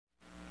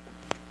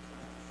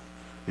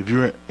If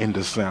you're in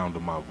the sound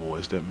of my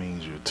voice, that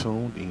means you're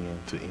tuned in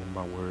to In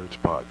My Words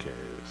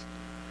podcast.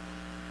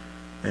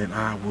 And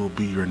I will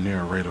be your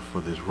narrator for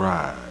this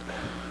ride.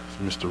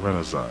 It's Mr.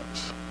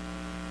 Renaissance.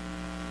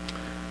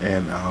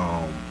 And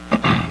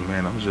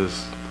man, I'm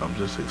just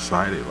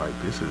excited. Like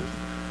this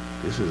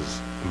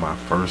is my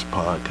first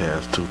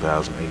podcast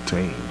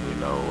 2018,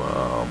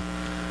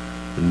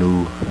 the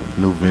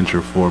new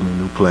venture for me,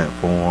 new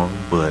platform,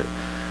 but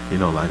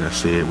like I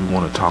said, we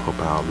want to talk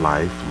about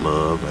life,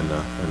 love, and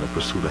the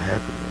pursuit of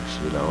happiness,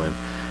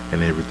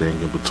 and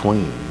everything in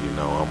between.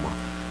 I'm a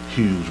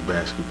huge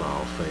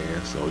basketball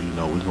fan, so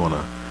we're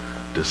gonna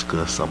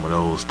discuss some of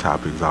those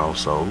topics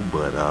also.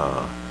 But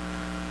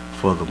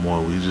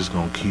furthermore, we're just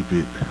gonna keep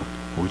it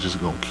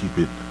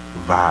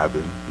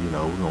vibing. We're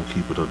gonna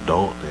keep it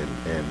adult,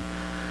 and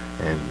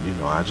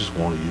I just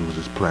want to use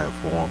this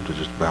platform to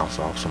just bounce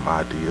off some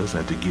ideas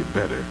and to get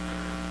better.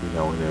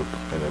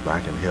 And if I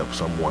can help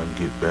someone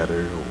get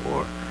better,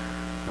 or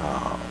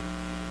uh,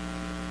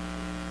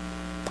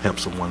 help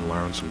someone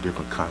learn some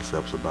different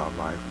concepts about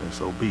life, then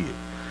so be it.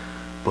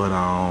 But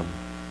I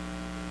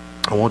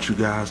want you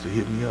guys to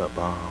hit me up.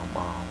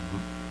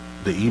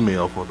 The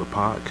email for the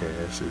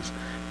podcast is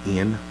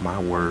in my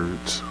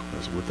words,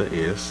 that's with the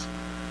S,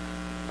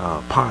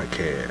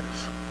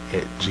 podcast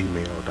at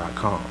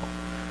gmail.com.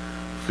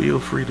 Feel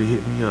free to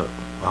hit me up.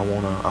 I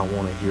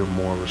wanna hear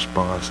more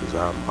responses.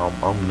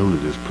 I'm new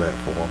to this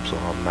platform, so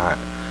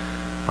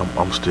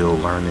I'm still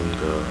learning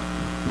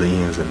the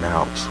ins and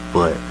outs,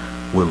 but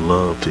would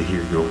love to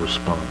hear your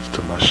response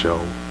to my show.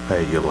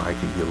 Hey, you like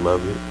it, you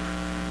love it.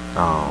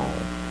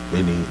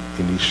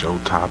 Any show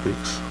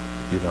topics,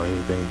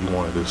 anything you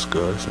want to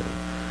discuss,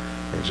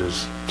 and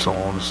just so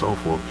on and so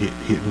forth.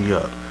 Hit me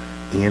up.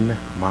 In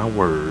my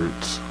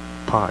words,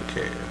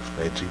 podcast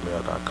at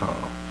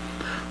gmail.com.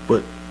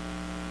 But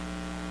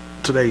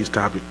today's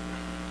topic,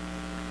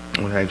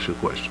 I'm going to ask you a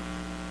question.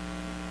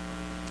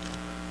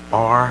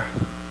 Are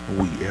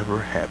we ever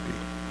happy?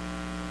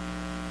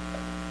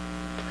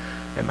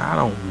 And I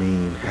don't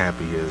mean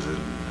happy as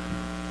in,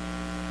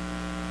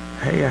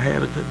 hey, I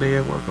had a good day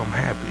at work, I'm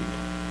happy.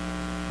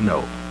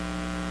 No.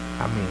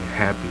 I mean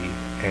happy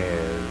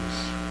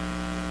as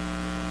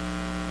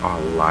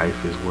our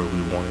life is where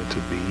we want it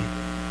to be.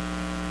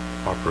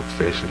 Our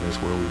profession is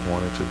where we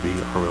want it to be.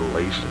 Our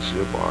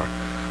relationship, our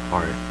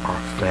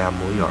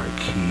family, our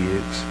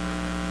kids.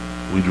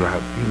 We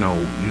drive,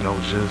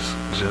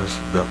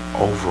 just the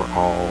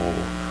overall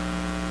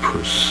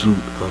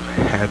pursuit of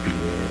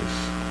happiness,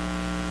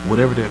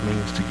 whatever that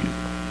means to you.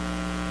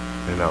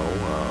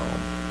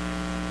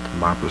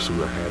 My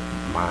pursuit of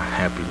my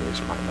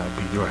happiness might not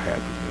be your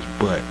happiness,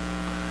 but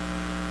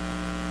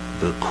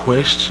the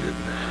question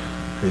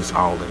is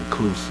all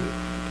inclusive.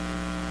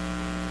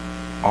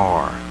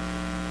 Are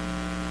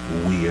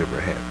we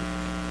ever happy?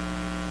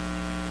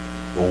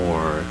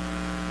 Or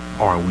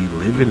are we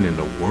living in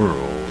a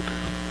world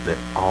that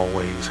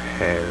always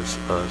has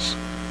us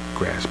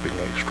grasping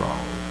at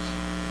straws?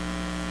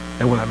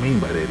 And what I mean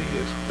by that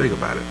is, think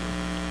about it.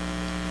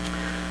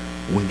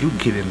 When you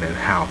get in that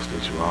house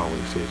that you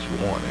always said you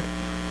wanted,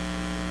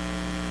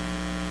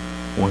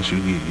 once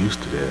you get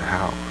used to that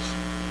house,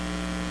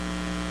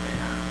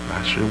 man,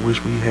 I sure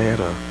wish we had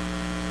a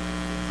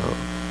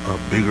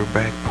bigger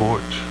back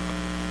porch.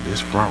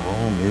 This front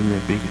room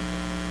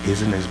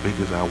isn't as big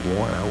as I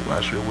want.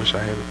 I sure wish I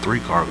had a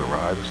 3-car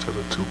garage instead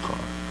of 2-car.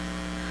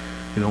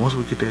 Once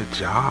we get that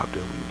job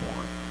that we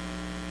want,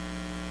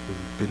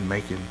 we've been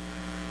making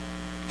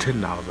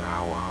 $10 an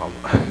hour all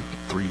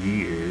 3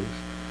 years.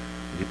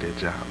 Get that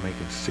job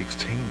making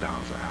 $16 an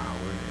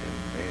hour,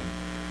 and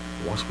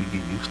once we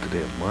get used to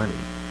that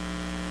money,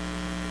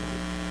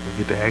 we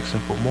get to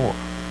asking for more.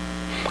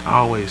 I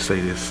always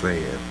say this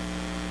saying,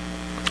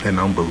 and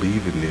I'm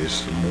believing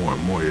this more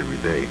and more every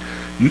day.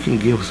 You can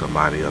give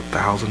somebody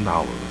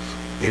 $1,000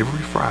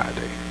 every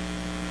Friday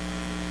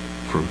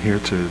from here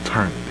to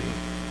eternity,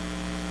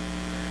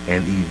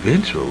 and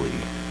eventually,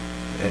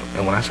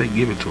 and when I say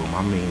give it to them,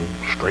 I mean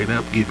straight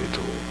up give it to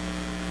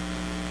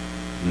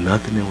them.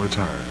 Nothing in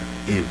return.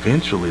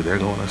 Eventually, they're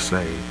gonna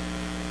say,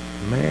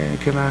 "Man,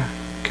 can I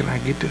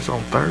get this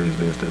on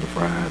Thursday instead of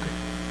Friday?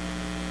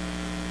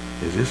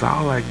 Is this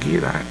all I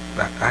get? I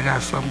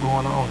got something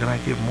going on. Can I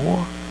get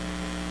more?"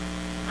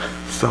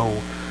 So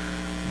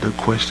the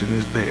question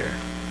is there: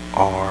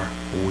 are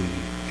we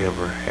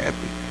ever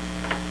happy?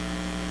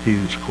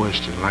 Huge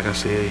question. Like I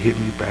said, hit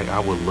me back. I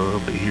would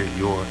love to hear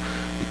your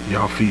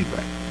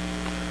feedback.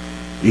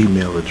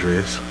 Email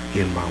address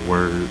in my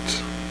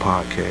words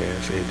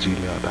podcast at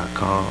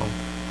gmail.com.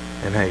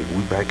 And hey,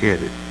 we back at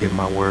it. In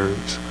my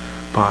words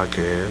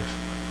podcast,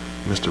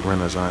 Mr.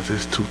 Renaissance.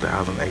 It's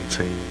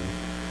 2018.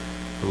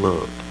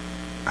 Look,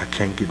 I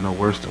can't get no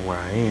worse than where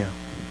I am,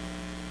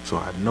 so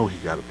I know he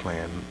got a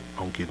plan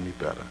on getting me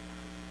better.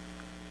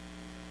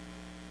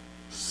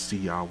 See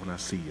y'all when I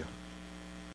see ya.